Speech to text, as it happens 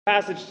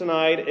Passage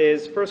tonight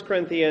is 1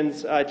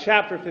 Corinthians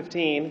chapter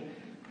 15.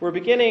 We're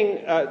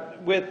beginning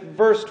with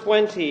verse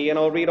 20, and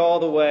I'll read all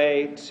the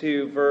way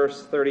to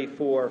verse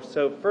 34.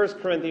 So 1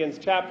 Corinthians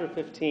chapter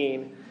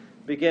 15,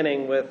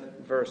 beginning with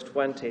verse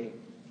 20.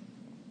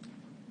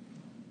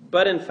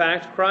 But in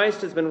fact,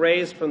 Christ has been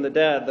raised from the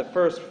dead, the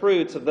first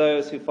fruits of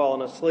those who've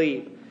fallen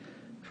asleep.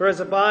 For as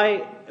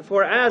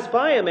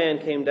by a man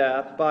came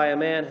death, by a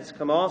man has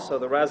come also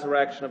the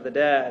resurrection of the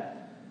dead.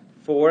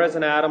 For as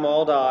in Adam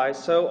all die,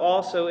 so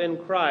also in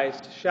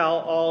Christ shall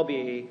all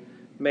be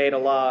made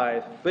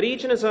alive. But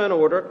each in his own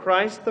order,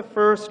 Christ the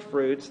first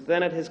fruits,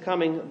 then at his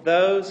coming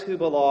those who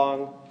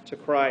belong to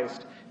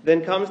Christ.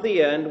 Then comes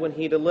the end when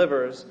he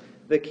delivers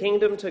the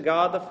kingdom to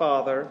God the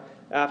Father,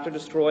 after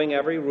destroying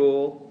every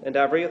rule and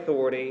every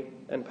authority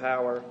and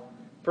power.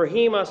 For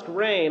he must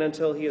reign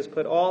until he has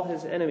put all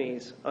his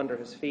enemies under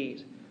his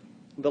feet.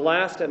 The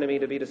last enemy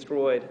to be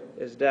destroyed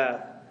is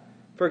death.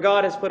 For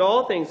God has put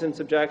all things in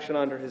subjection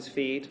under his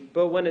feet,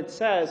 but when it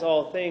says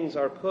all things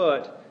are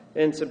put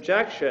in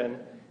subjection,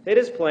 it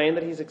is plain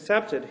that he's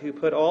accepted who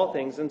put all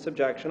things in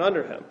subjection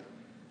under him.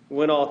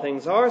 When all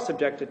things are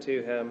subjected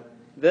to him,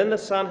 then the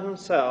Son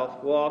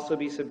himself will also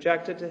be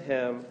subjected to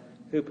him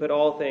who put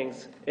all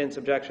things in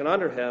subjection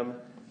under him,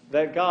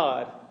 that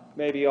God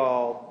may be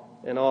all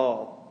in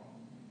all.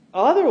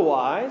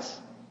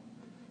 Otherwise,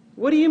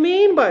 what do you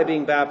mean by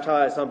being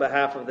baptized on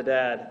behalf of the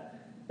dead?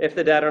 If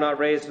the dead are not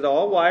raised at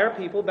all, why are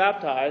people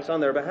baptized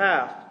on their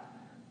behalf?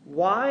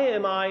 Why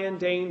am I in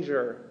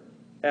danger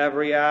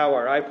every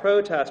hour? I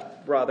protest,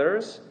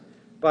 brothers,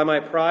 by my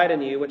pride in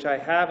you, which I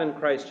have in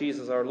Christ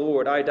Jesus our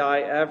Lord. I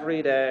die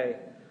every day.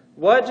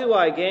 What do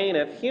I gain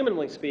if,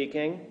 humanly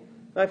speaking,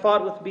 I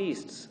fought with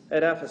beasts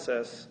at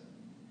Ephesus?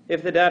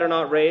 If the dead are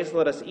not raised,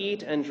 let us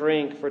eat and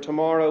drink, for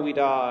tomorrow we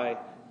die.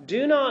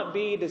 Do not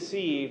be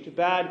deceived.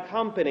 Bad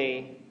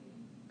company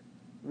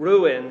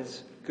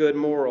ruins good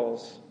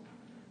morals.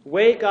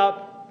 Wake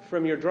up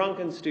from your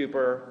drunken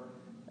stupor,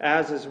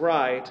 as is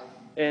right,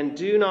 and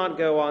do not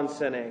go on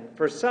sinning,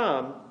 for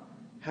some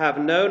have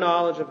no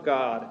knowledge of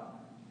God.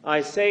 I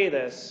say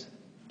this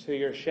to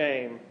your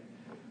shame.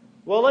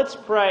 Well, let's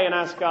pray and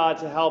ask God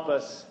to help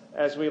us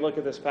as we look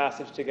at this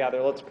passage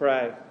together. Let's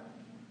pray.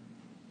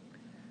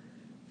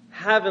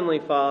 Heavenly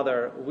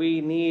Father,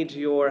 we need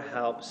your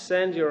help.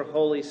 Send your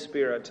Holy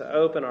Spirit to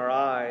open our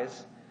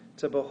eyes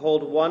to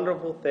behold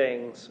wonderful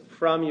things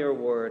from your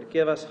word.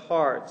 Give us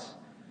hearts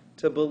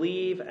to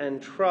believe and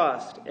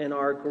trust in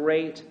our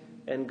great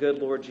and good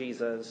Lord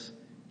Jesus,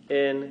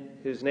 in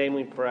whose name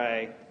we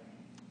pray.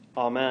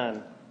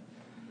 Amen.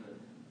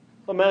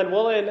 Amen.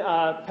 Well, in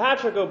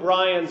Patrick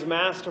O'Brien's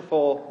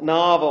masterful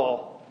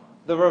novel,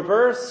 The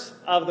Reverse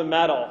of the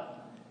Medal,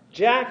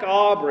 Jack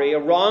Aubrey, a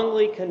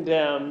wrongly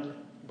condemned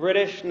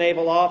British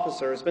naval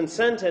officer, has been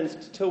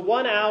sentenced to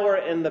 1 hour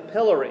in the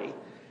pillory.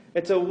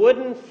 It's a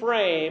wooden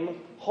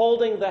frame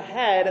holding the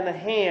head and the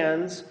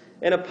hands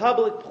in a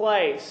public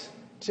place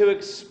to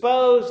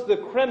expose the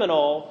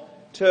criminal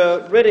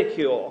to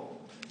ridicule.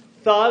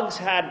 Thugs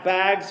had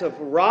bags of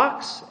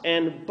rocks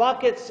and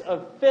buckets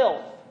of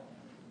filth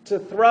to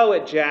throw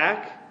at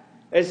Jack.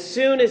 As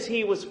soon as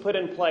he was put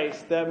in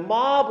place, the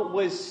mob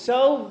was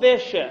so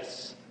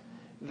vicious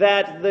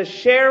that the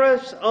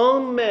sheriff's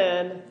own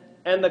men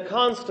and the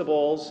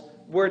constables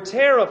were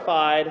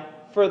terrified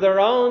for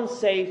their own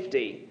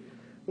safety.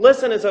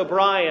 Listen as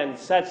O'Brien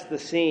sets the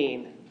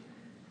scene.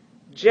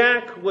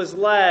 Jack was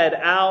led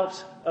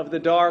out of the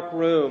dark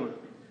room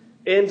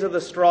into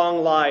the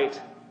strong light,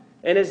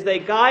 and as they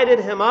guided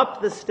him up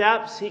the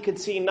steps, he could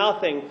see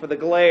nothing for the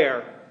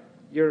glare.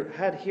 "Your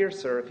head here,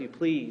 sir, if you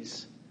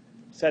please,"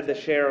 said the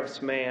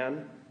sheriff's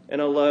man in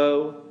a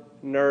low,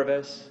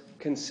 nervous,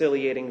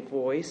 conciliating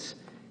voice,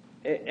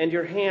 "and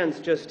your hands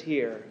just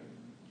here.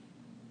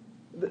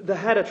 The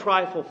head a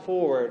trifle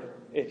forward,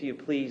 if you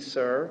please,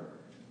 sir,"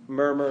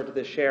 murmured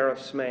the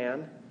sheriff's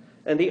man.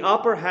 And the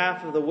upper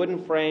half of the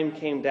wooden frame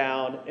came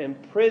down,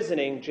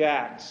 imprisoning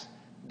Jack's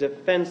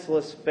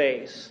defenseless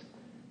face.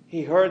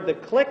 He heard the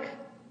click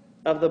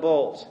of the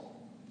bolt.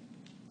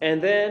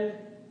 And then,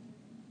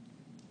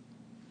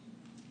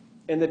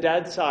 in the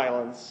dead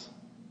silence,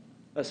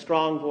 a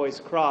strong voice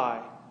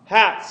cried,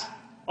 "Hats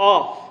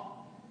off!"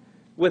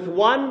 With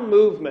one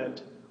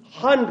movement,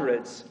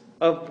 hundreds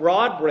of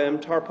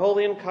broad-brimmed,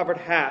 tarpaulin-covered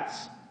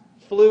hats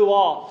flew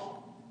off,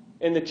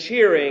 and the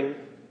cheering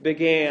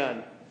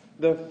began.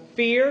 The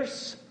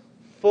fierce,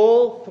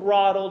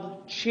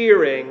 full-throttled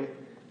cheering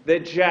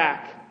that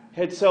Jack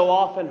had so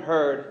often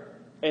heard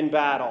in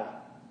battle.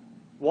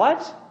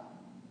 What?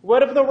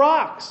 What of the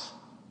rocks?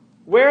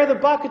 Where are the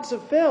buckets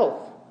of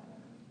filth?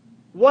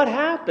 What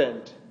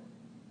happened?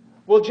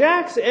 Well,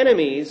 Jack's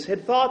enemies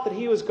had thought that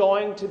he was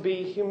going to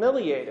be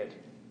humiliated,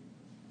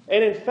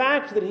 and in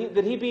fact that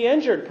he'd be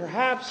injured,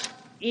 perhaps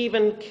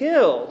even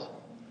killed.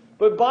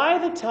 But by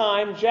the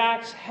time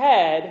Jack's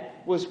head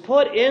was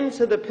put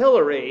into the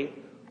pillory,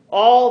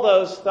 all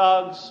those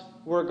thugs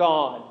were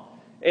gone.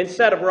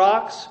 Instead of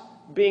rocks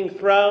being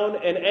thrown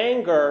in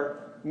anger,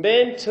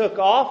 men took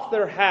off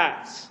their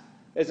hats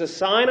as a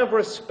sign of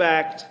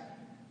respect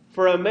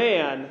for a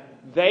man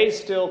they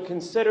still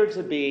considered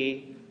to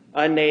be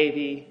a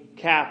Navy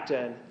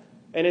captain.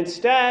 And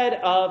instead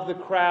of the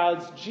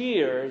crowd's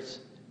jeers,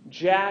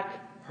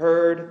 Jack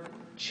heard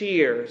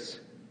cheers.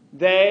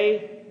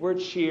 They were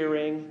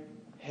cheering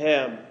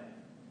him.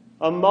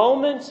 A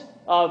moment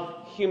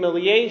of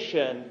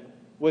humiliation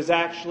was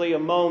actually a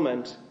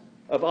moment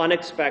of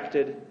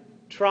unexpected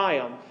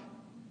triumph.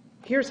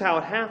 Here's how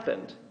it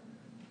happened.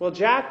 While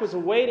Jack was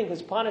awaiting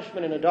his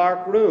punishment in a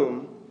dark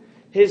room,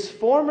 his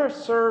former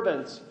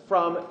servants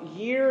from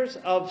years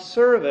of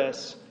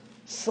service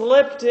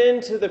slipped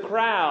into the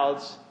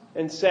crowds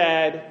and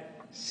said,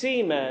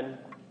 "Seamen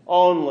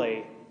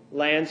only.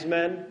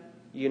 Landsmen,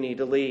 you need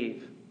to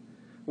leave."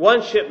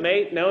 One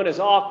shipmate, known as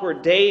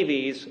Awkward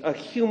Davies, a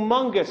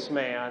humongous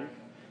man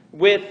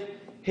with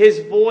his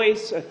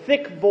voice, a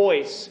thick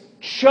voice,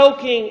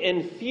 choking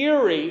in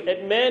fury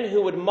at men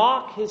who would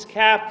mock his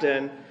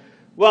captain,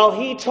 well,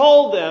 he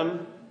told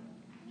them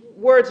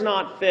words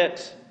not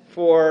fit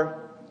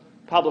for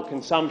public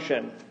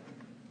consumption.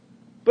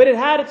 But it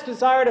had its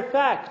desired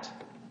effect.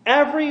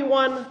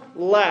 Everyone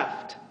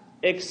left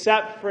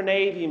except for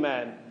Navy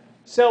men.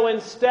 So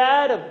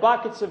instead of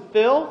buckets of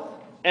filth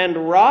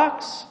and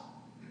rocks,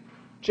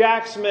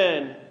 Jack's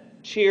men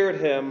cheered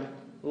him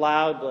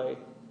loudly.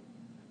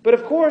 But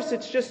of course,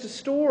 it's just a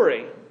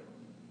story.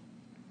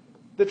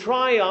 The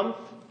triumph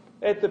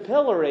at the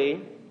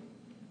pillory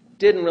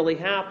didn't really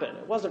happen.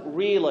 It wasn't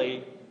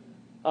really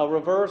a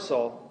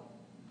reversal.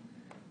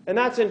 And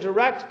that's in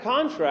direct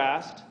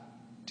contrast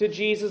to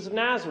Jesus of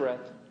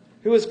Nazareth,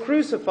 who was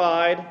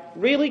crucified,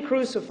 really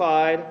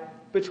crucified,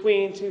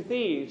 between two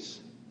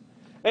thieves.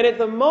 And at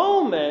the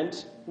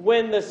moment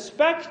when the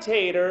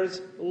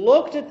spectators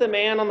looked at the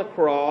man on the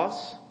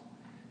cross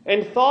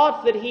and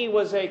thought that he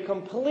was a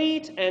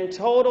complete and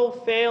total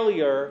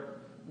failure,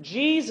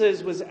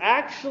 Jesus was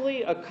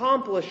actually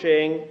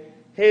accomplishing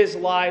his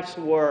life's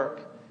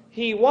work.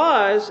 He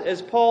was,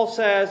 as Paul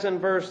says in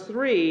verse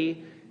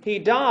 3, he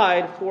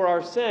died for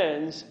our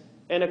sins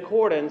in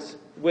accordance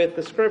with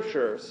the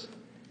Scriptures.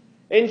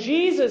 And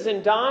Jesus,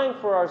 in dying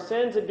for our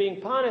sins and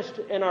being punished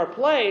in our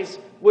place,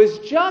 he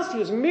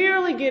was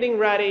merely getting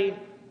ready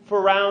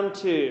for round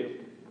 2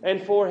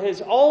 and for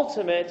his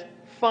ultimate,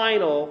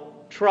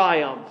 final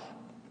triumph.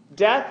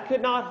 Death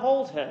could not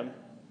hold him.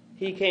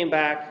 He came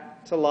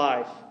back to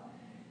life.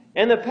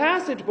 And the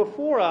passage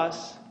before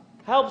us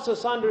helps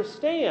us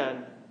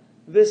understand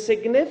the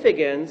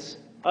significance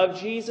of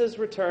Jesus'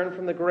 return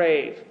from the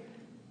grave.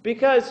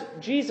 Because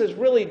Jesus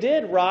really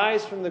did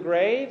rise from the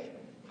grave,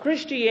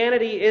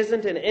 Christianity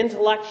isn't an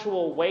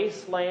intellectual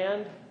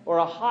wasteland or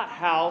a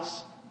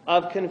hothouse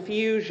of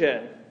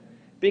confusion.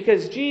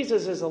 Because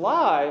Jesus is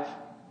alive,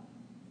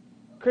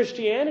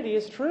 Christianity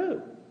is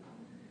true.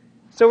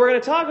 So we're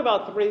going to talk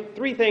about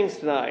three things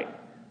tonight.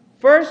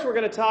 First, we're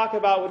going to talk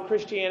about what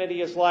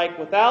Christianity is like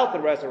without the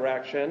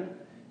resurrection.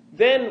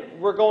 Then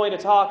we're going to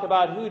talk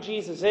about who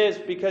Jesus is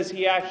because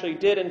he actually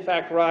did in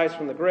fact rise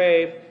from the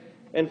grave.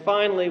 And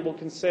finally, we'll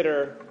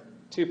consider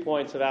 2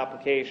 points of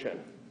application.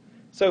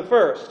 So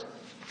first,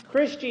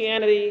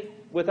 Christianity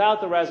without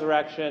the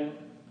resurrection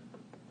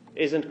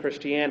isn't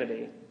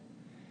Christianity.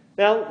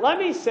 Now, let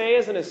me say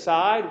as an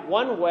aside,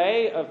 one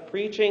way of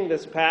preaching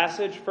this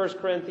passage, 1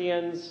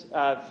 Corinthians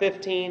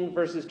 15,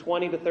 verses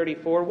 20 to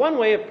 34, one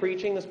way of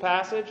preaching this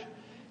passage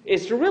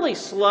is to really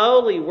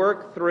slowly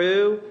work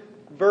through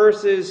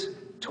verses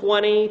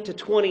 20 to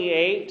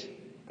 28,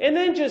 and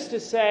then just to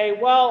say,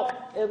 well,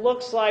 it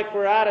looks like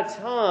we're out of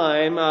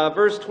time.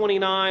 Verse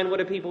 29, what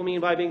do people mean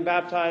by being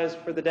baptized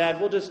for the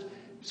dead?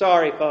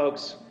 Sorry,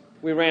 folks,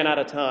 we ran out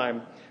of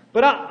time.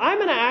 But I'm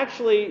going to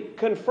actually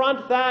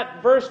confront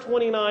that verse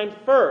 29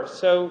 first.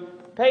 So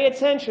pay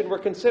attention. We're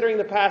considering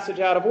the passage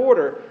out of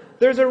order.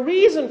 There's a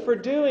reason for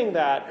doing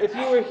that. If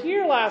you were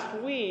here last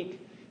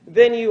week,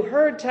 then you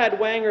heard Ted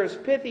Wanger's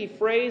pithy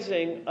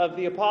phrasing of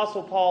the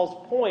Apostle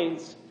Paul's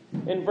points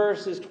in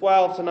verses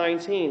 12 to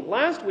 19.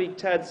 Last week,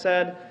 Ted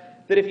said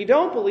that if you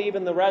don't believe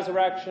in the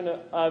resurrection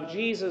of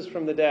Jesus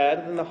from the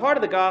dead, then the heart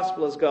of the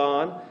gospel is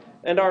gone,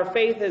 and our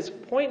faith is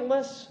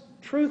pointless,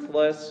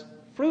 truthless,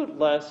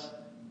 fruitless,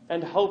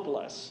 and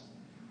hopeless.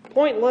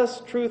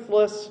 Pointless,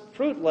 truthless,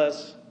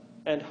 fruitless,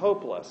 and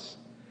hopeless.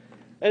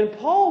 And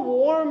Paul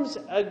warms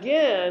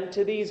again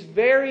to these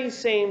very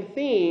same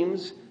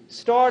themes,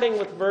 starting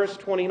with verse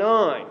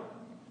 29.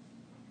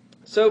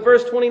 So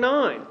verse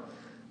 29,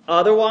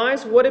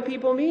 otherwise, what do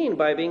people mean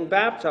by being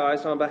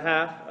baptized on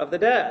behalf of the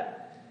dead?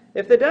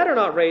 If the dead are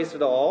not raised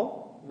at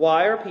all,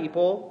 why are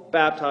people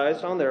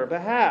baptized on their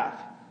behalf?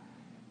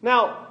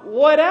 Now,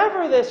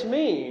 whatever this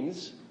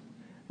means,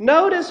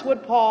 notice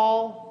what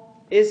Paul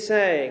is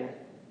saying.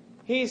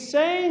 He's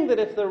saying that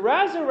if the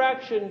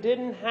resurrection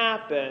didn't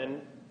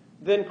happen,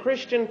 then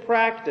Christian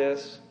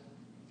practice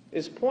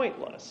is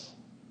pointless.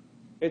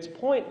 It's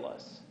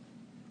pointless.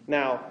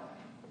 Now,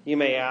 you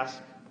may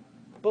ask,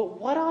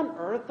 but what on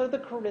earth are the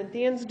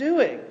Corinthians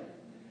doing?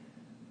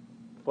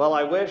 Well,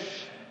 I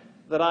wish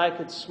that I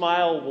could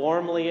smile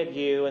warmly at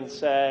you and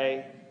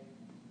say,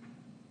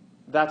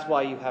 that's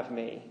why you have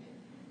me.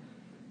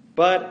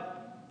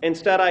 But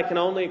Instead, I can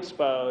only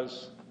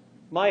expose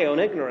my own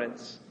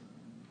ignorance.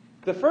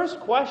 The first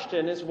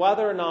question is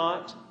whether or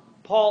not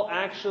Paul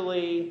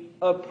actually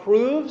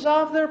approves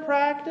of their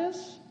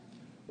practice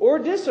or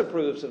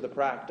disapproves of the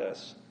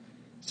practice.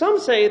 Some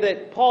say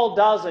that Paul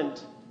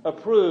doesn't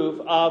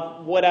approve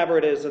of whatever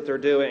it is that they're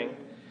doing.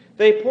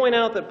 They point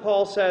out that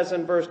Paul says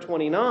in verse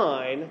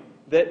 29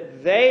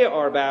 that they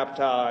are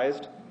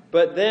baptized,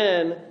 but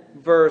then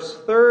verse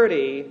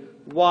 30,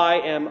 why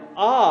am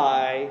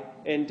I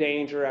in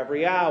danger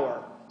every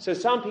hour? So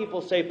some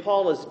people say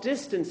Paul is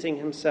distancing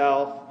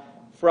himself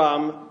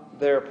from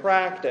their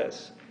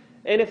practice.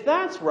 And if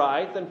that's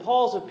right, then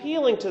Paul's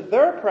appealing to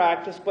their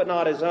practice but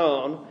not his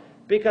own,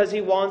 because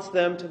he wants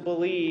them to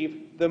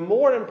believe the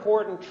more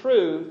important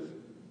truth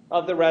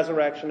of the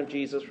resurrection of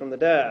Jesus from the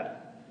dead.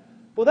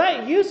 Well,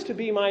 that used to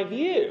be my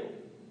view,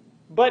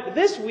 but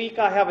this week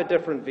I have a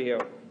different view.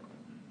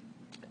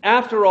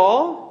 After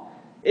all,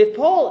 if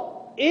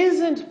Paul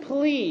isn't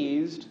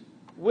pleased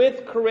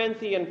with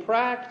Corinthian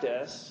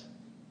practice,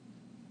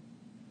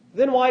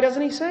 then why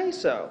doesn't he say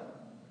so?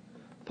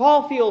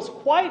 Paul feels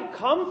quite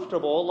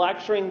comfortable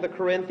lecturing the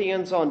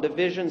Corinthians on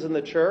divisions in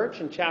the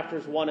church in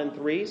chapters 1 and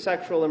 3,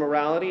 sexual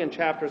immorality in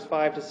chapters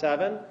 5 to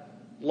 7,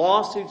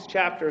 lawsuits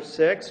chapter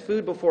 6,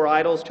 food before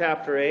idols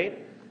chapter 8,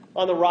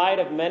 on the right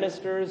of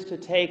ministers to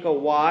take a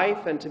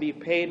wife and to be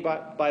paid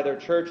by their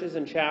churches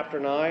in chapter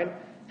 9,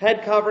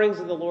 head coverings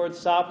in the Lord's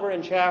Supper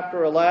in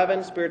chapter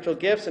 11, spiritual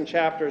gifts in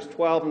chapters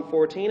 12 and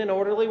 14, and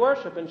orderly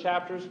worship in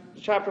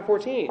chapter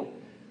 14.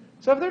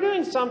 So if they're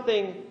doing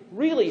something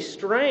really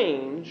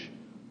strange,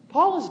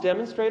 Paul has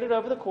demonstrated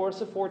over the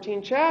course of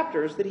 14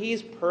 chapters that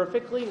he's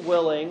perfectly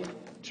willing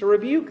to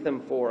rebuke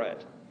them for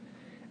it.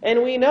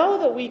 And we know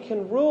that we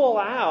can rule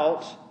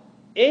out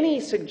any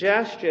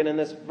suggestion in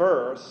this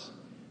verse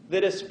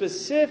that a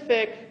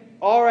specific,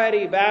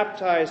 already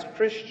baptized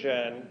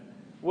Christian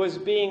was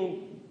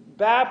being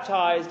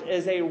baptized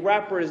as a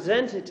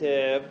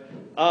representative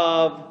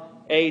of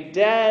a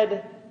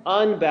dead,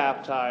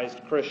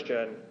 unbaptized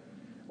Christian.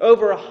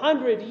 Over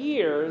 100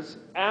 years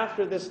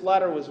after this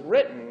letter was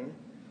written,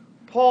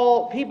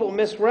 people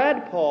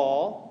misread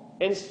Paul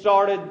and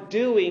started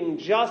doing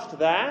just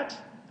that,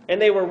 and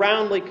they were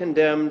roundly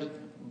condemned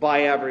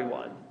by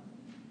everyone.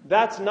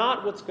 That's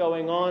not what's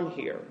going on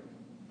here.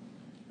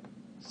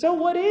 So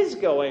what is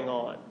going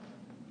on?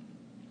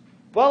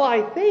 Well,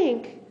 I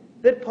think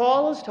that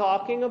Paul is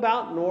talking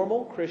about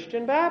normal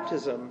Christian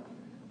baptism.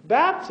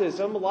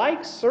 Baptism,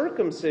 like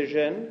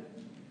circumcision,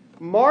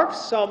 marks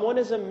someone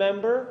as a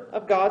member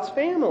of God's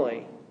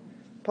family.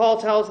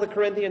 Paul tells the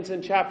Corinthians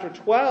in chapter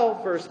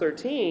 12, verse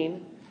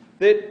 13,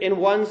 that in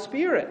one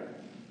Spirit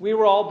we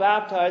were all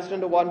baptized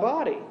into one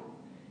body.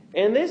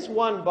 And this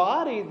one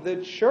body, the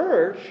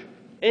church,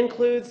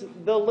 includes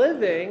the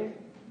living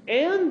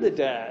and the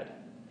dead.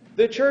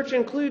 The church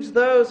includes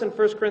those in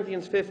 1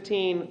 Corinthians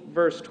 15,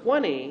 verse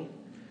 20,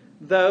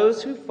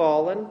 those who've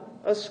fallen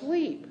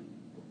asleep.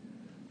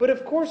 But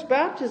of course,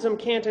 baptism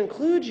can't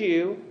include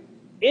you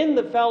in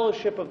the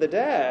fellowship of the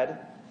dead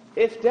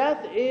if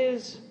death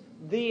is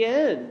the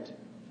end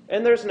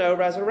and there's no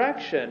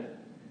resurrection.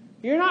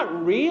 You're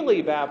not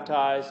really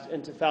baptized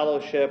into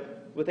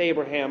fellowship with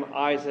Abraham,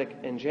 Isaac,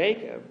 and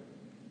Jacob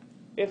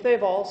if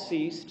they've all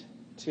ceased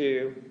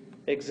to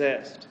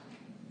exist.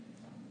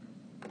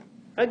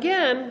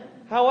 Again,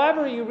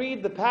 however you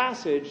read the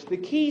passage, the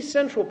key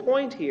central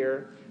point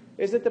here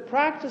is that the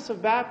practice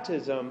of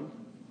baptism,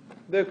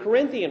 the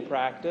Corinthian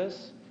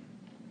practice,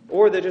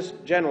 or the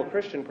just general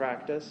Christian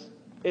practice,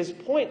 is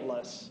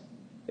pointless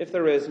if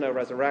there is no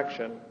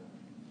resurrection.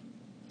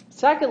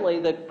 Secondly,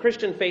 the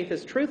Christian faith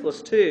is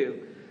truthless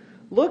too.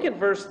 Look at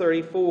verse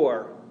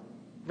 34.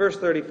 Verse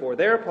 34.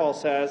 There Paul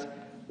says,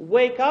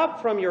 "Wake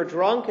up from your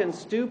drunken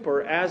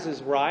stupor, as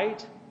is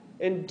right,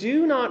 and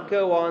do not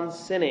go on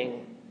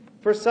sinning.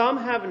 For some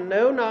have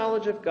no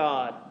knowledge of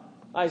God.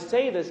 I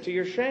say this to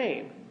your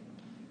shame."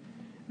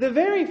 The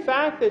very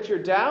fact that you're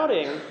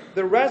doubting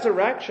the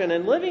resurrection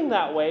and living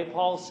that way,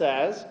 Paul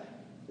says,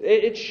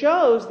 it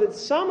shows that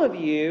some of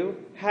you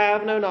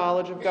have no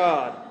knowledge of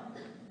God.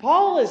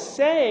 Paul is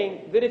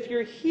saying that if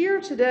you're here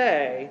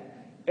today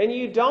and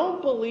you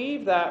don't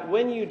believe that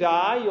when you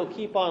die you'll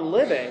keep on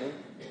living,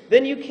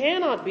 then you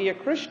cannot be a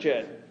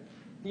Christian.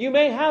 You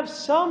may have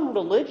some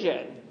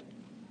religion,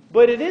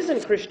 but it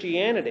isn't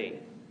Christianity.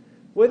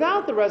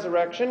 Without the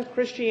resurrection,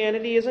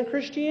 Christianity isn't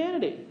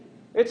Christianity.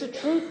 It's a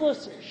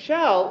truthless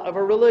shell of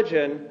a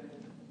religion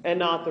and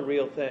not the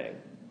real thing.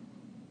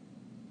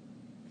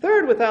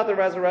 Third, without the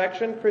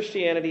resurrection,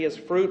 Christianity is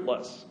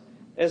fruitless.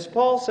 As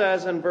Paul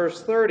says in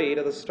verse 30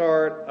 to the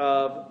start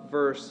of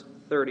verse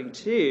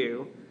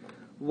 32,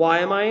 "Why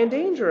am I in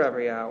danger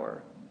every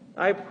hour?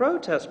 I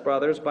protest,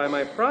 brothers, by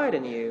my pride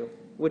in you,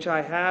 which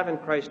I have in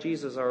Christ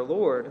Jesus our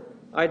Lord.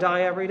 I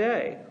die every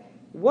day.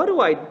 What do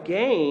I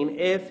gain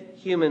if,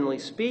 humanly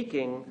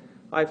speaking,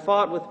 I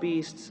fought with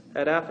beasts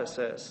at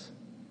Ephesus?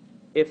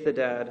 If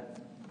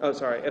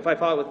I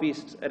fought with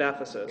beasts at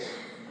Ephesus."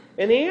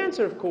 And the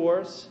answer, of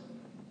course,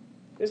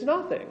 is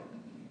nothing.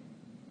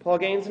 Paul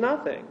gains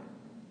nothing.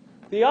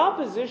 The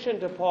opposition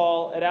to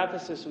Paul at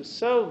Ephesus was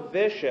so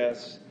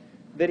vicious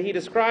that he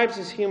describes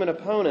his human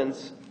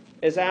opponents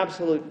as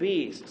absolute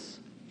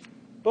beasts.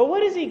 But what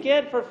does he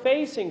get for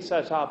facing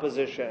such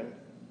opposition?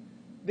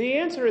 The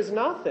answer is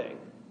nothing.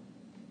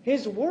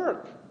 His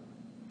work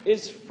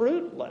is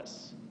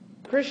fruitless.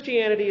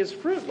 Christianity is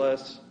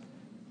fruitless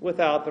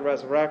without the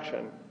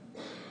resurrection.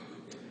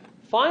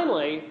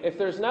 Finally, if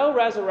there's no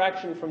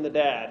resurrection from the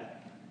dead,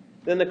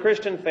 then the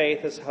Christian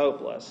faith is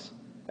hopeless.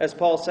 As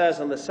Paul says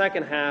in the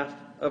second half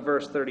of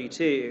verse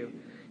 32,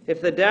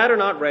 "If the dead are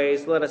not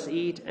raised, let us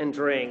eat and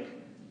drink,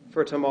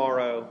 for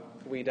tomorrow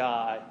we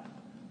die."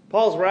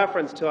 Paul's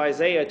reference to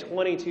Isaiah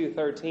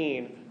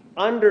 22:13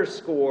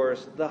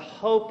 underscores the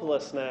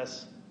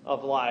hopelessness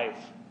of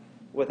life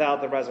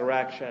without the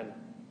resurrection.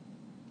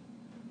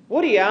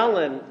 Woody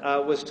Allen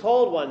was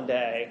told one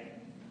day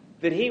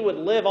that he would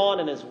live on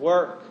in his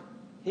work.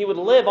 He would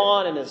live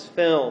on in his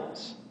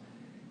films.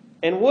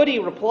 And Woody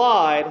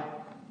replied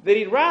that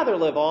he'd rather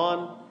live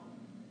on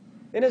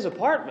in his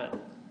apartment.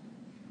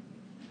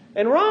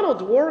 And Ronald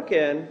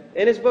Dworkin,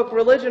 in his book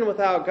Religion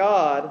Without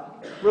God,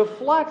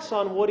 reflects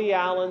on Woody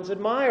Allen's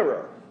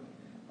admirer.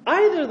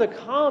 Either the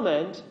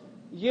comment,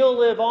 "You'll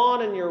live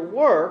on in your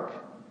work,"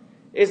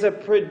 is a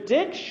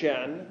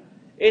prediction.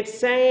 It's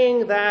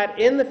saying that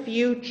in the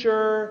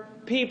future,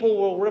 people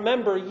will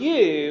remember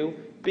you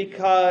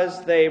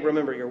because they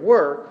remember your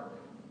work.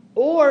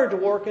 Or,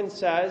 Dworkin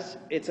says,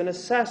 it's an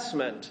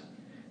assessment.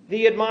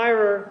 The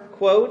admirer,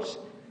 quote,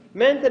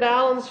 "meant that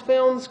Allen's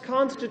films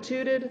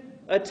constituted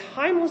a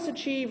timeless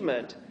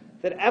achievement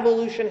that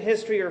evolution,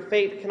 history, or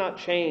fate cannot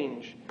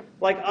change.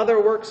 Like other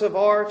works of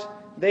art,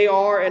 they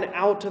are an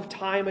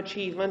out-of-time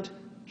achievement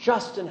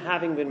just in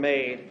having been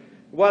made,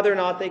 whether or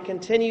not they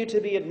continue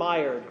to be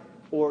admired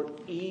or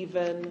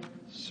even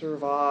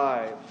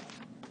survive."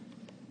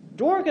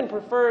 Dworkin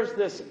prefers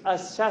this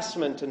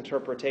assessment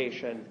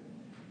interpretation.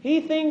 He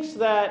thinks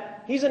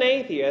that he's an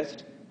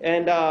atheist,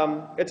 and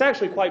it's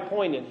actually quite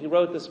poignant. He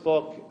wrote this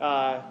book,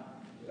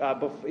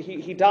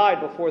 he died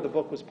before the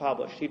book was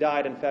published. He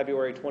died in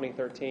February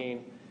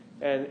 2013,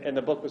 and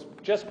the book was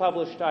just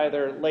published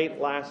either late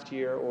last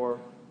year or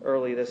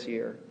early this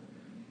year.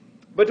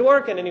 But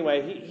Dworkin,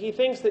 anyway, he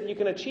thinks that you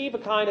can achieve a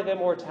kind of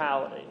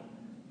immortality,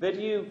 that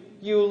you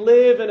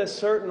live in a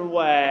certain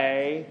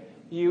way,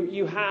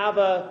 you have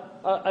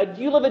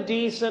you live a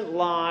decent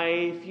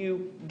life,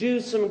 you do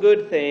some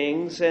good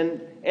things, and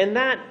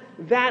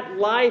that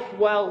life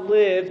well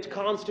lived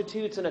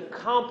constitutes an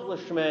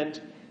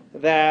accomplishment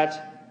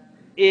that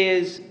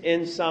is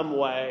in some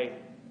way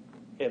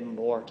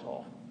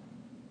immortal.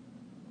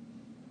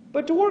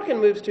 But Dworkin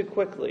moves too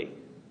quickly.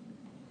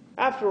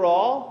 After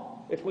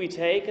all, if we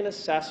take an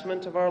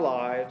assessment of our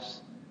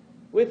lives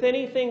with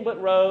anything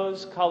but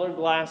rose-colored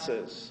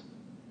glasses,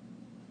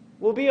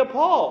 we'll be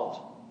appalled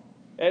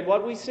at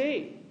what we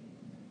see.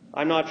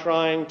 I'm not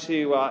trying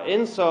to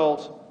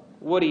insult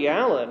Woody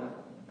Allen,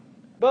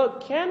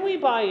 but can we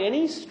by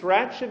any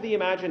stretch of the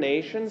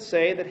imagination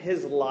say that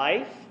his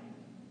life,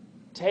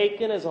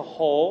 taken as a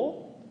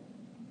whole,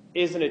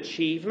 is an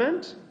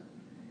achievement?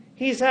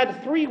 He's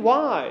had 3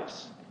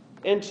 wives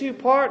and 2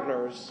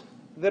 partners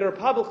that are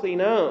publicly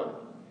known,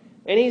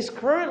 and he's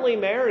currently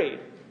married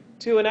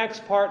to an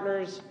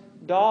ex-partner's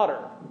daughter.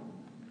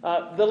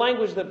 The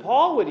language that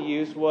Paul would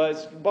use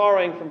was,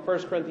 borrowing from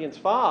 1 Corinthians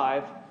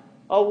 5,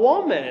 a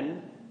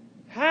woman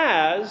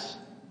has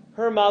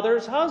her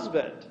mother's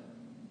husband.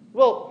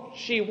 Well,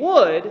 she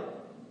would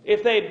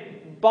if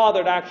they'd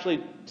bothered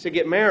actually to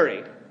get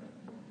married.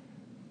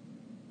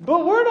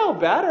 But we're no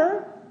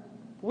better.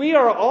 We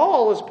are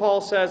all, as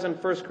Paul says in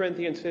 1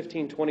 Corinthians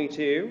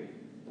 15:22,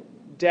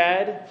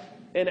 dead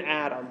in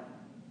Adam.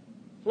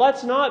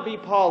 Let's not be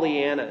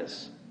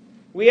Pollyannas.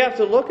 We have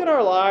to look at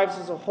our lives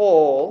as a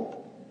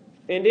whole,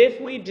 and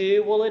if we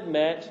do, we'll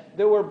admit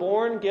that we're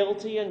born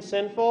guilty and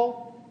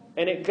sinful,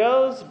 and it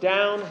goes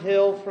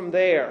downhill from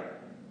there.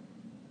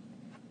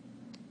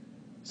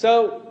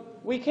 So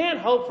we can't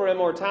hope for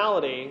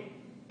immortality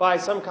by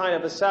some kind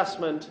of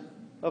assessment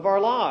of our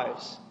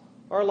lives.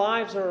 Our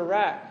lives are a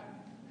wreck.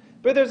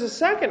 But there's a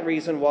second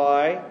reason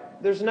why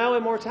there's no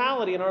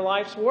immortality in our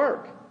life's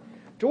work.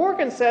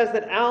 Dworkin says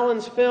that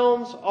Allen's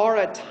films are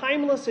a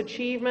timeless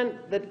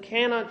achievement that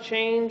cannot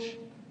change,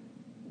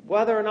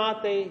 whether or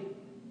not they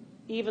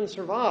even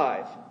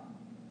survive.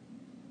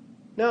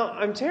 Now,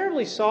 I'm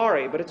terribly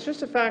sorry, but it's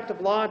just a fact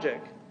of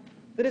logic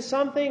that if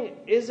something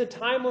is a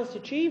timeless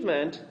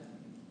achievement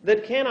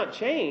that cannot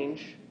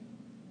change,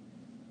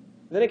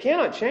 then it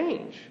cannot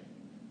change.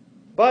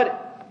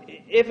 But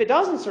if it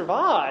doesn't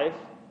survive,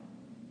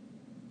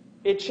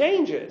 it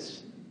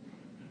changes.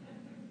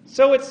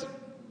 So it's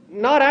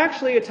not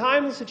actually a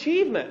timeless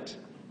achievement.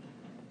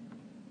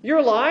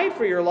 Your life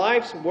or your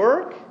life's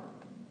work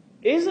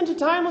isn't a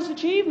timeless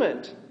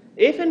achievement.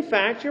 If, in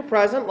fact, your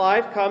present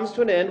life comes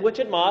to an end, which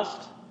it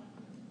must,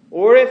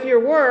 or if your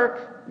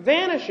work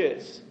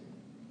vanishes,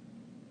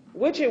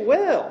 which it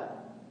will,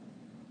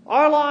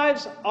 our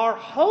lives are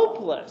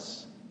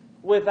hopeless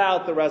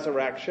without the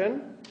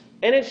resurrection,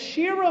 and it's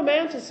sheer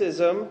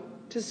romanticism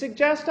to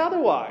suggest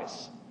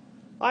otherwise.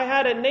 I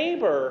had a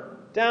neighbor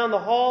down the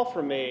hall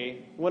from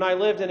me when I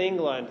lived in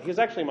England. He was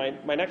actually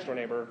my next-door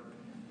neighbor.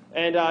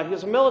 And he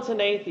was a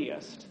militant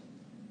atheist.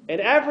 And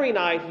every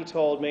night, he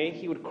told me,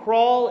 he would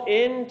crawl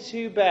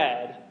into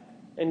bed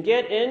and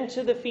get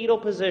into the fetal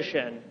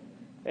position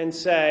and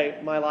say,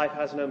 "My life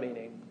has no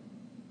meaning.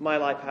 My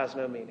life has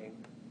no meaning.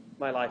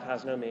 My life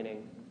has no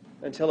meaning,"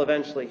 until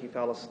eventually he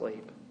fell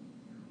asleep.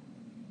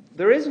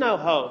 There is no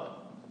hope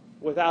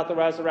without the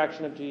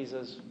resurrection of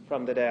Jesus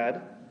from the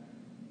dead.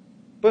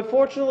 But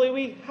fortunately,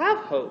 we have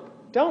hope,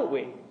 don't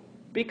we?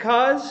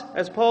 Because,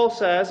 as Paul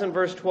says in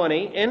verse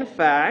 20, in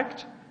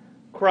fact,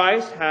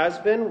 Christ has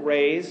been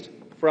raised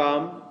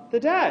from the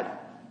dead.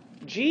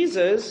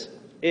 Jesus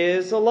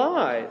is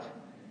alive.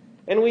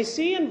 And we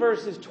see in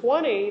verses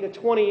 20 to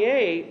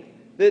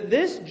 28 that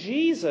this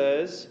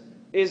Jesus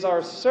is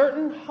our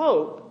certain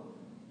hope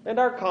and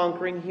our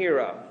conquering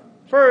hero.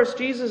 First,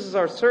 Jesus is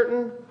our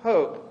certain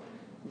hope.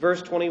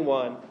 Verse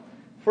 21,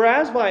 "For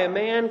as by a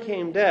man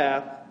came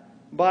death,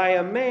 by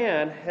a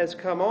man has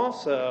come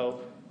also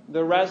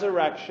the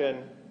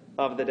resurrection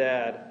of the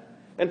dead."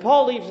 And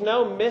Paul leaves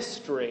no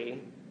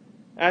mystery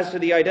as to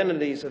the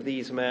identities of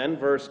these men.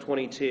 Verse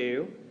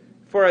 22,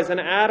 "For as in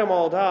Adam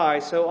all die,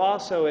 so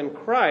also in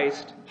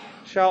Christ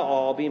shall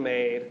all be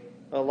made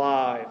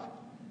alive."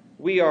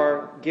 We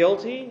are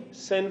guilty,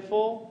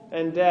 sinful,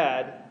 and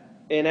dead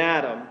in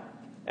Adam.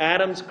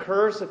 Adam's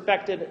curse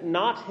affected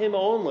not him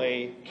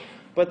only,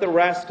 but the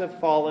rest of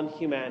fallen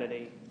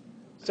humanity.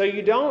 So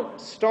you don't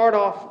start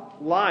off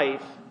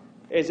life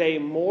as a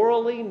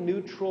morally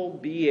neutral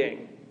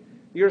being.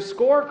 Your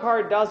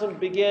scorecard doesn't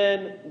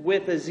begin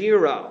with a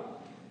 0.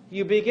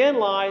 You begin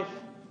life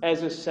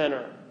as a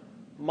sinner,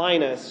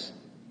 minus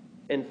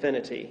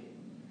infinity.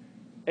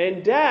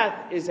 And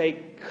death is a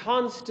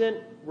constant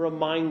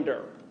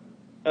reminder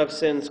of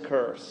sin's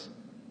curse.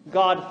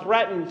 God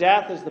threatened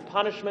death as the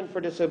punishment for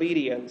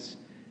disobedience.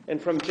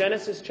 And from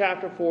Genesis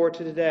chapter 4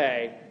 to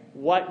today,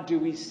 what do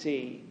we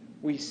see?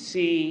 We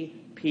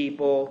see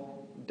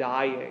people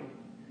dying.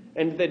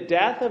 And the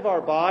death of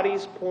our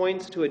bodies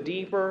points to a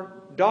deeper,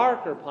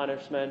 darker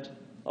punishment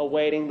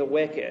awaiting the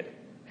wicked.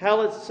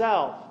 Hell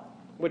itself,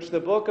 which the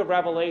book of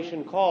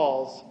Revelation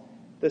calls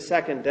the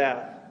second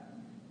death.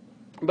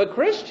 But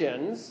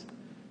Christians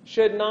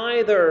should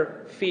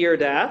neither fear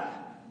death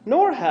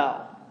nor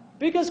hell,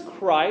 because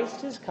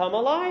Christ has come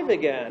alive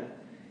again.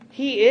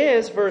 He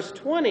is, verse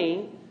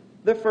 20,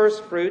 the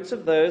first fruits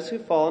of those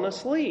who've fallen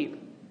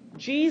asleep.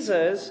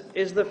 Jesus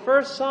is the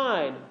first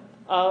sign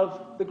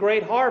of the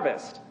great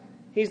harvest.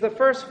 He's the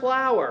first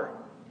flower.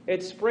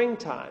 It's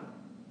springtime.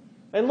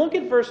 And look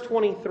at verse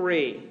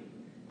 23.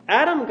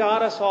 Adam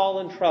got us all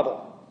in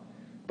trouble,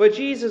 but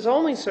Jesus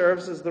only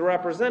serves as the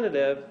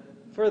representative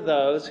for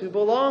those who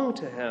belong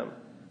to him,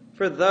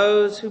 for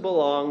those who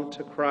belong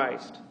to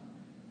Christ.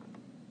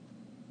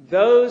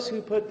 Those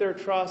who put their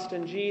trust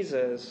in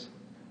Jesus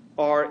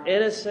are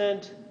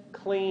innocent,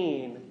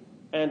 clean,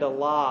 and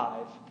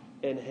alive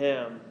in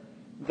him,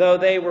 though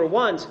they were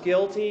once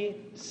guilty,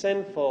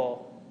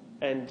 sinful,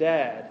 and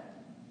dead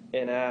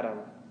in Adam.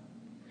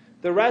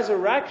 The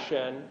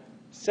resurrection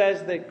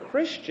says that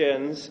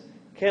Christians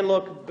can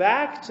look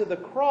back to the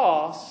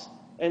cross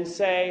and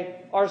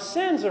say, our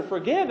sins are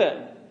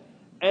forgiven.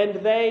 And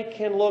they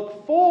can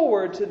look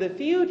forward to the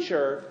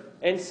future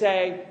and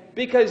say,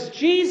 because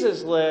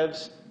Jesus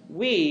lives,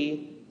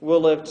 we will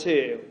live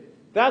too.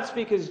 That's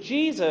because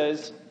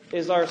Jesus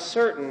is our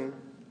certain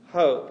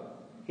hope.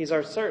 He's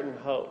our certain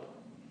hope.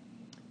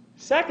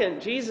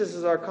 Second, Jesus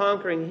is our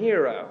conquering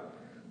hero.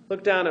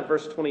 Look down at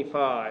verse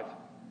 25.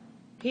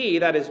 He,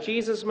 that is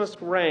Jesus,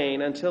 must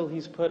reign until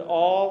he's put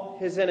all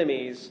his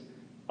enemies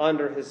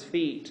under his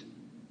feet.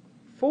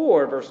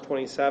 For, verse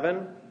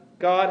 27,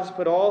 God has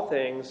put all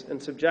things in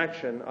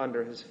subjection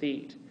under his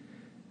feet.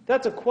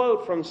 That's a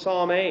quote from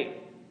Psalm 8.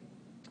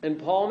 And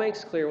Paul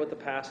makes clear what the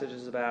passage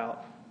is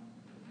about.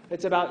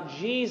 It's about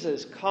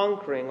Jesus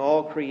conquering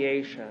all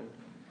creation.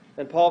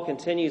 And Paul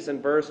continues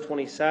in verse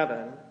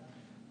 27.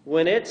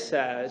 When it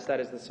says, that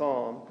is the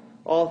psalm,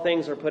 all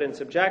things are put in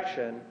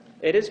subjection,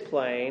 it is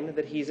plain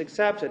that he's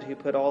accepted who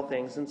put all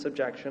things in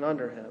subjection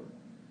under him.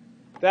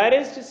 That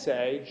is to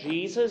say,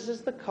 Jesus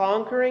is the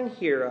conquering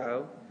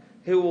hero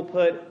who will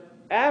put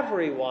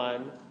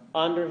everyone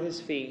under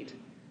his feet,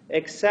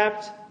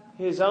 except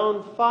his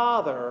own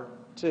Father,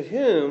 to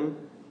whom,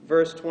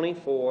 verse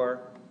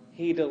 24,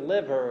 he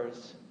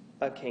delivers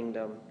a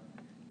kingdom,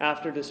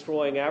 after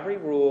destroying every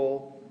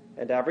rule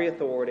and every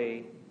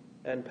authority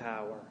and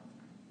power.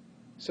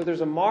 So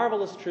there's a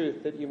marvelous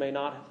truth that you may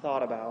not have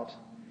thought about.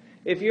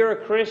 If you're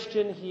a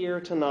Christian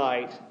here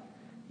tonight,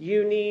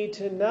 you need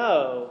to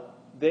know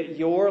that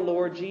your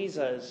Lord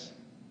Jesus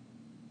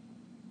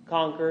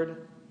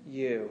conquered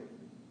you.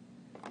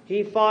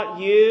 He fought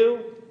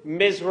you,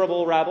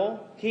 miserable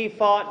rebel. He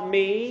fought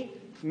me,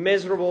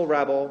 miserable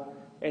rebel,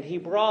 and he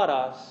brought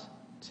us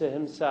to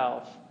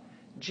himself.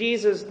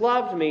 Jesus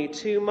loved me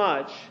too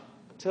much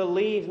to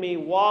leave me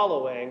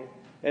wallowing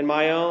in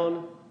my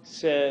own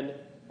sin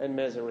and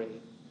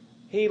misery.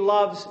 He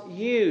loves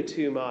you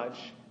too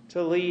much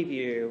to leave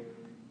you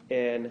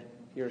in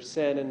your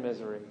sin and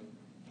misery.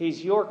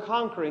 He's your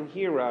conquering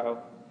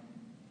hero,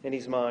 and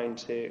he's mine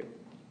too.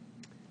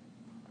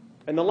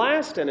 And the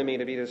last enemy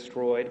to be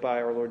destroyed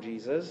by our Lord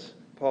Jesus,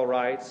 Paul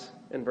writes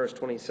in verse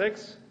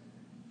 26,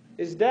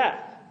 is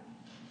death.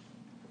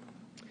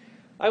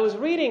 I was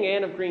reading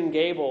Anne of Green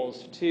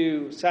Gables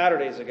 2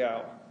 Saturdays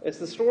ago. It's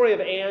the story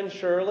of Anne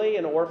Shirley,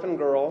 an orphan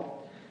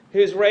girl,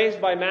 who's raised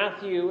by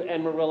Matthew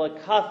and Marilla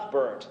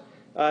Cuthbert.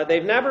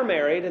 They've never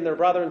married, and their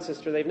brother and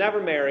sister, they've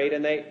never married,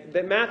 and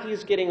that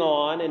Matthew's getting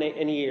on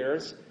in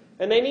years,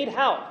 and they need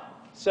help.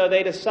 So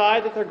they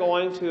decide that they're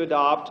going to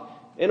adopt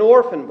an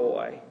orphan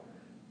boy.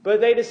 But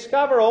they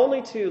discover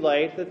only too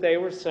late that they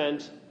were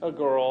sent a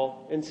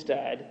girl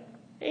instead,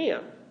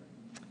 Anne.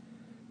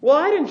 Well,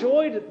 I'd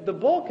enjoyed the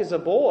book as a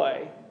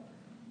boy,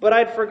 but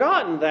I'd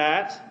forgotten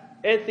that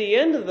at the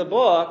end of the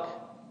book,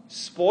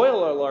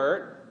 spoiler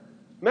alert,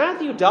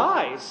 Matthew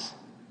dies.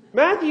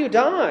 Matthew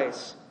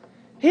dies.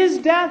 His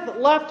death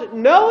left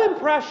no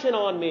impression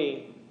on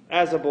me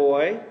as a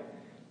boy,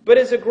 but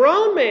as a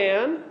grown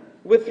man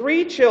with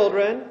 3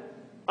 children,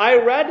 I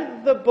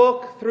read the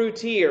book through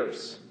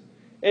tears.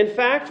 In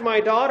fact, my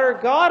daughter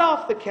got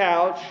off the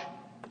couch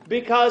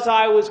because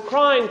I was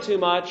crying too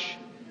much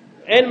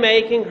and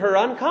making her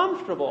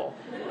uncomfortable.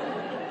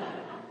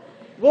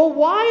 Well,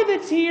 why the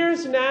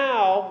tears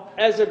now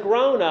as a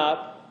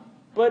grown-up,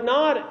 but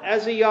not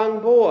as a young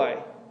boy?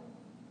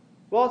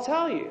 Well, I'll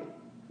tell you.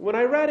 When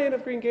I read Anne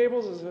of Green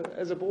Gables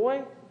as a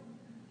boy,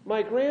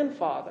 my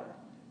grandfather,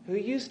 who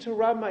used to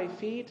rub my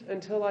feet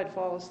until I'd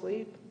fall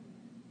asleep,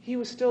 he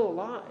was still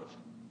alive.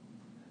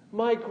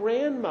 My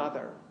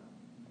grandmother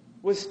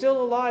was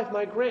still alive.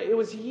 It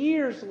was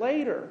years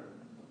later,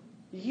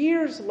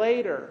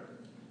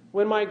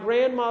 when my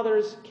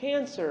grandmother's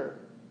cancer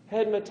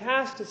had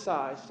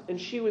metastasized and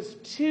she was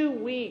too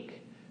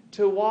weak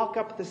to walk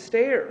up the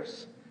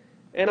stairs,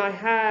 and I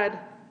had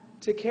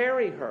to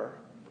carry her.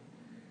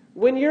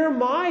 When you're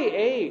my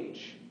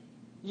age,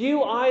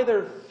 you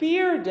either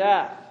fear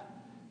death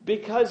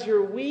because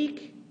you're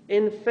weak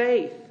in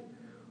faith,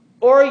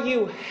 or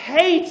you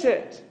hate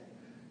it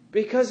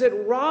because it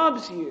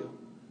robs you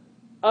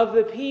of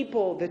the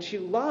people that you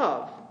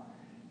love.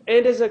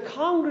 And as a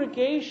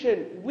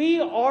congregation,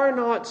 we are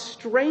not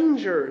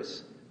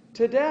strangers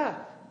to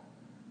death.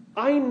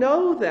 I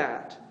know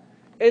that.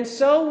 And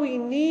so we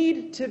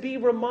need to be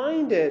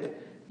reminded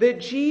that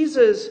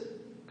Jesus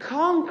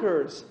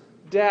conquers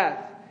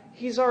death.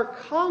 He's our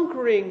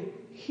conquering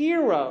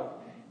hero.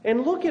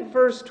 And look at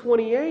verse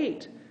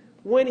 28.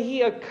 When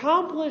he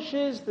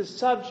accomplishes the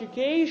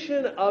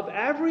subjugation of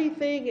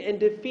everything and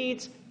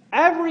defeats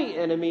every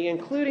enemy,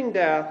 including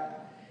death,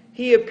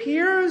 he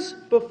appears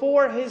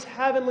before his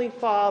heavenly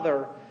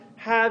Father,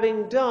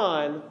 having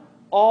done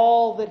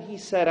all that he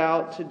set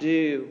out to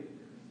do.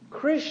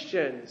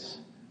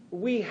 Christians,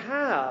 we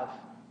have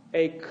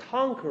a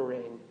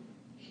conquering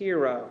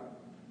hero.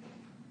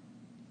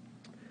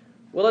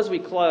 Well, as we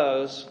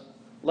close,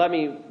 let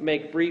me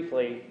make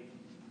briefly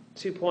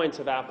 2 points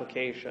of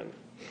application.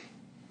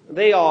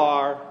 They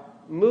are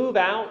move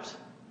out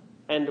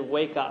and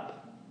wake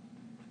up.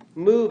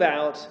 Move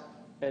out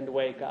and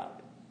wake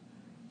up.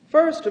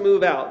 First, to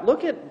move out.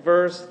 Look at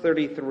verse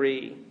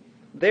 33.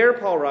 There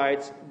Paul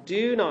writes,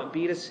 "Do not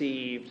be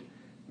deceived.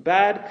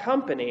 Bad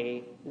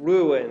company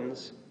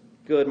ruins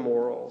good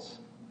morals."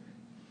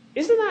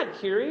 Isn't that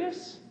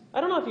curious?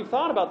 I don't know if you've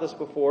thought about this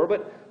before,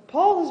 but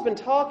Paul has been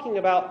talking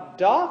about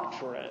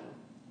doctrine,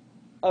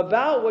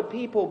 about what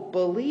people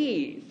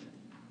believe.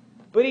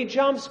 But he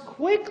jumps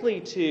quickly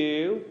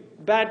to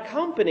bad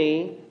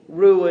company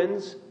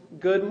ruins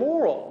good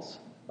morals.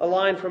 A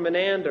line from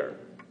Menander,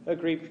 a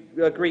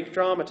Greek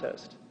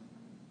dramatist.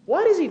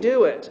 Why does he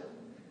do it?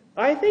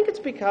 I think it's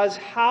because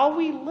how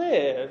we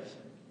live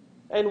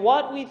and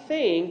what we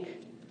think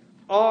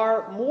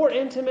are more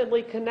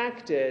intimately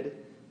connected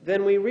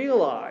than we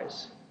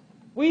realize.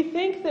 We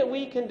think that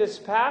we can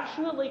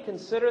dispassionately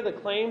consider the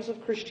claims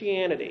of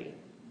Christianity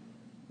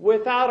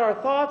without our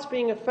thoughts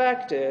being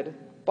affected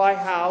by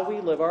how we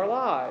live our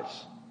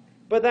lives.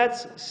 But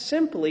that's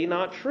simply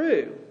not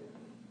true.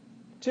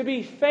 To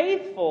be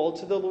faithful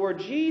to the Lord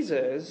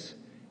Jesus,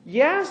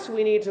 yes,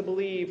 we need to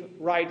believe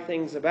right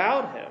things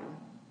about him,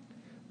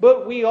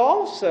 but we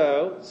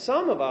also,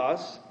 some of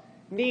us,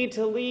 need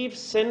to leave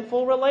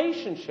sinful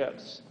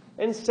relationships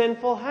and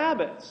sinful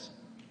habits.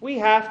 We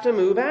have to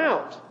move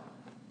out.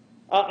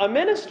 A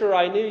minister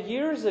I knew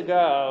years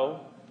ago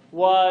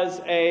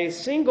was a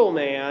single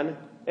man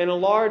in a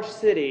large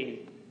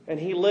city, and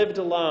he lived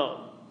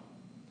alone.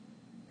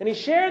 And he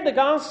shared the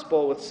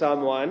gospel with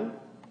someone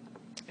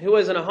who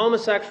was in a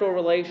homosexual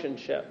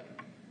relationship.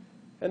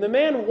 And the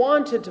man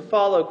wanted to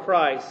follow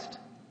Christ.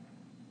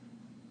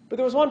 But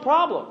there was one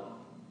problem.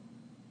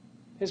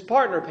 His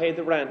partner paid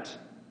the rent.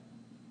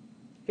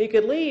 He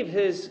could leave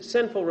his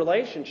sinful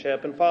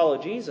relationship and follow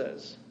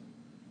Jesus,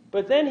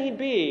 but then he'd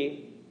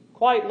be,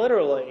 quite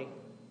literally,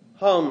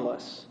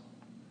 homeless.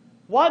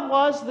 What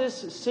was this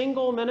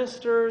single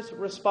minister's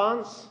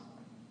response?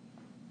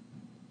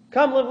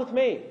 Come live with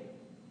me.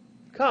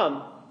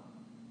 Come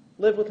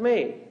live with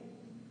me.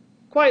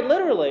 Quite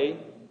literally,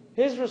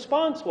 his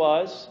response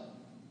was,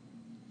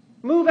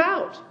 move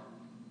out.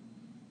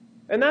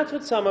 And that's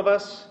what some of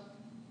us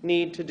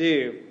need to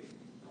do.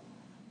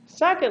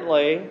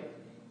 Secondly,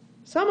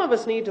 some of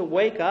us need to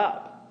wake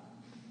up.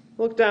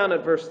 Look down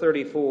at verse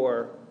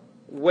 34.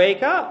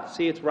 Wake up.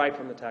 See, it's right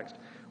from the text.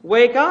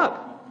 Wake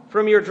up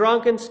from your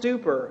drunken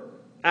stupor,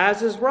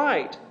 as is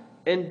right,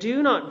 and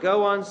do not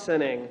go on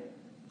sinning,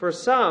 for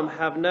some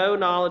have no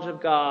knowledge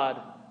of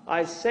God.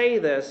 I say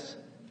this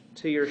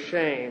to your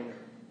shame.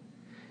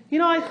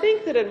 I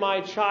think that in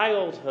my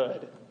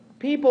childhood,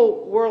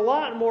 people were a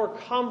lot more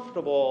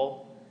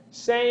comfortable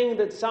saying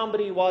that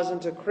somebody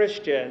wasn't a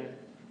Christian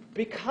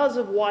because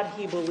of what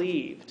he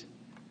believed.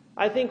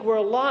 I think we're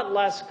a lot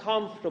less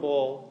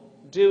comfortable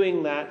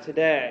doing that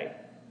today.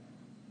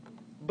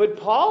 But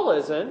Paul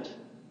isn't.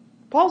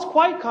 Paul's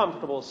quite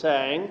comfortable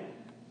saying,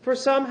 for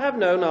some have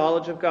no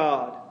knowledge of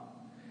God.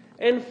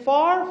 And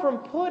far from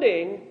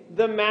putting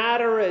the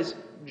matter as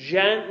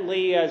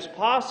gently as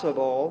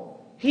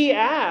possible, he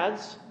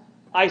adds,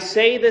 I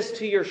say this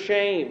to your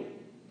shame.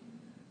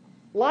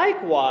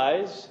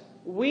 Likewise,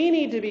 we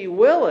need to be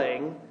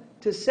willing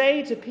to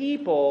say to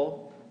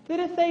people that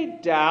if they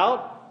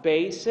doubt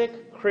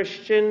basic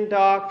Christian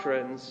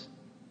doctrines,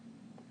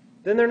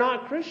 then they're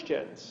not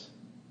Christians.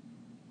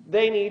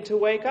 They need to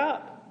wake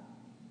up.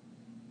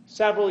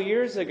 Several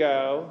years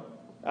ago,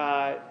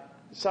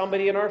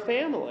 somebody in our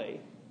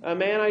family, a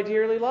man I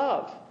dearly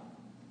love,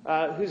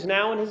 who's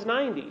now in his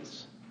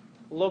 90s,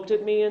 looked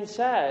at me and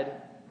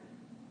said,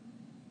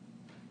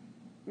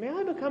 may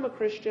I become a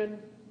Christian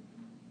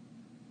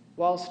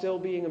while still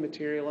being a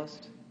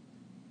materialist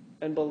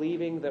and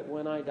believing that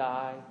when I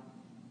die,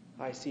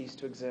 I cease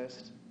to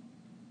exist?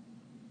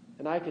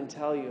 And I can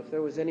tell you, if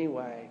there was any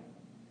way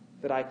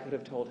that I could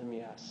have told him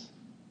yes,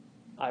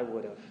 I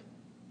would have.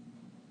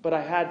 But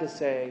I had to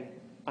say,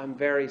 I'm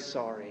very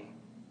sorry.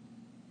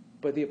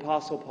 But the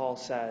Apostle Paul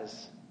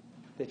says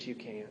that you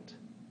can't.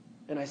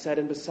 And I said,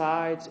 and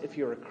besides, if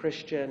you're a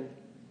Christian,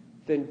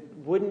 then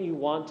wouldn't you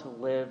want to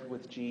live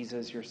with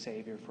Jesus, your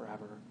Savior,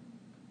 forever?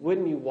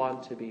 Wouldn't you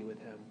want to be with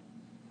him?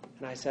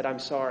 And I said, I'm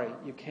sorry,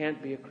 you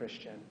can't be a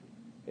Christian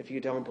if you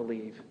don't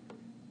believe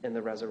in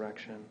the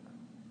resurrection.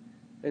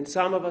 And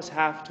some of us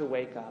have to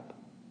wake up.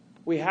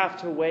 We have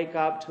to wake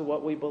up to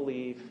what we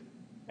believe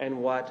and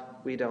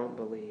what we don't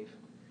believe.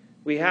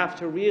 We have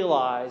to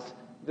realize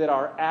that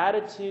our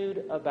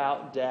attitude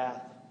about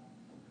death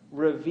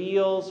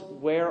reveals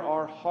where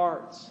our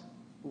hearts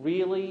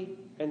really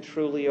and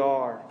truly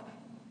are.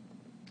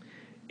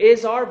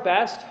 Is our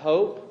best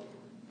hope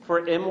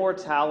for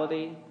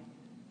immortality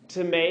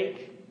to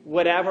make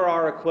whatever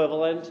our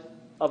equivalent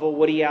of a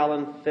Woody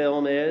Allen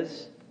film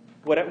is,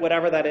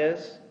 whatever that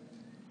is,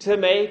 to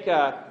make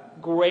a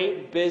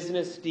great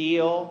business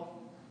deal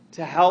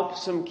to help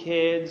some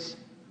kids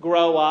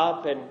grow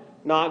up and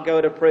not go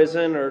to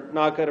prison or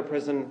not go to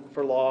prison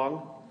for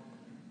long?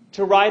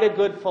 To write a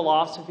good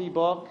philosophy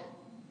book?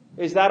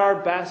 Is that our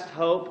best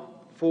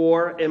hope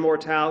for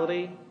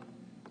immortality?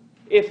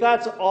 If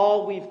that's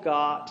all we've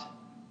got,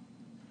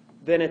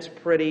 then it's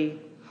pretty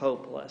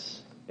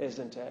hopeless,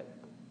 isn't it?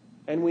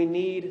 And we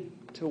need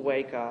to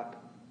wake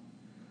up.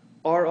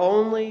 Our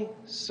only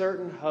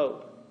certain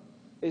hope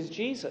is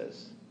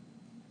Jesus,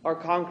 our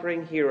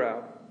conquering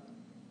hero.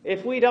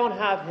 If we don't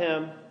have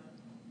him,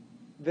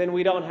 then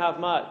we don't have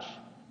much.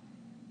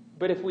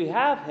 But if we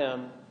have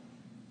him,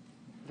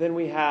 then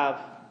we have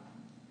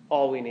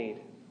all we need.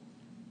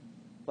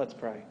 Let's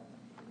pray.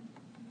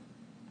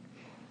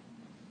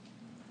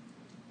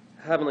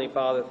 Heavenly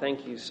Father,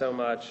 thank you so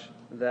much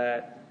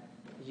that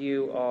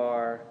you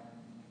are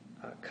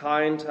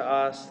kind to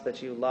us,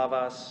 that you love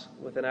us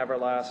with an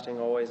everlasting,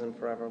 always and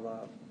forever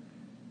love.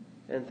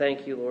 And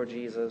thank you, Lord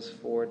Jesus,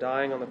 for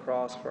dying on the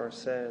cross for our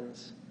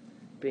sins,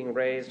 being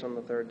raised on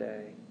the third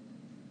day.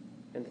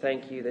 And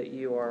thank you that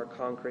you are a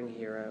conquering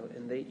hero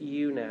and that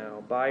you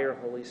now, by your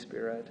Holy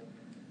Spirit,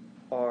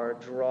 are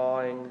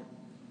drawing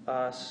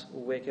us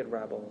wicked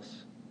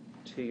rebels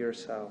to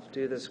yourself.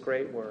 Do this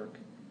great work.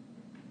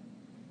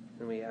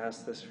 And we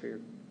ask this for your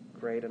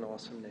great and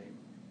awesome name.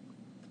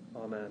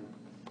 Amen.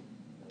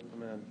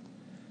 Amen.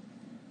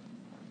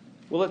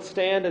 Well, let's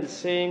stand and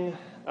sing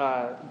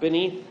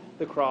Beneath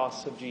the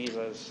Cross of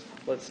Jesus.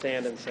 Let's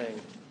stand and sing.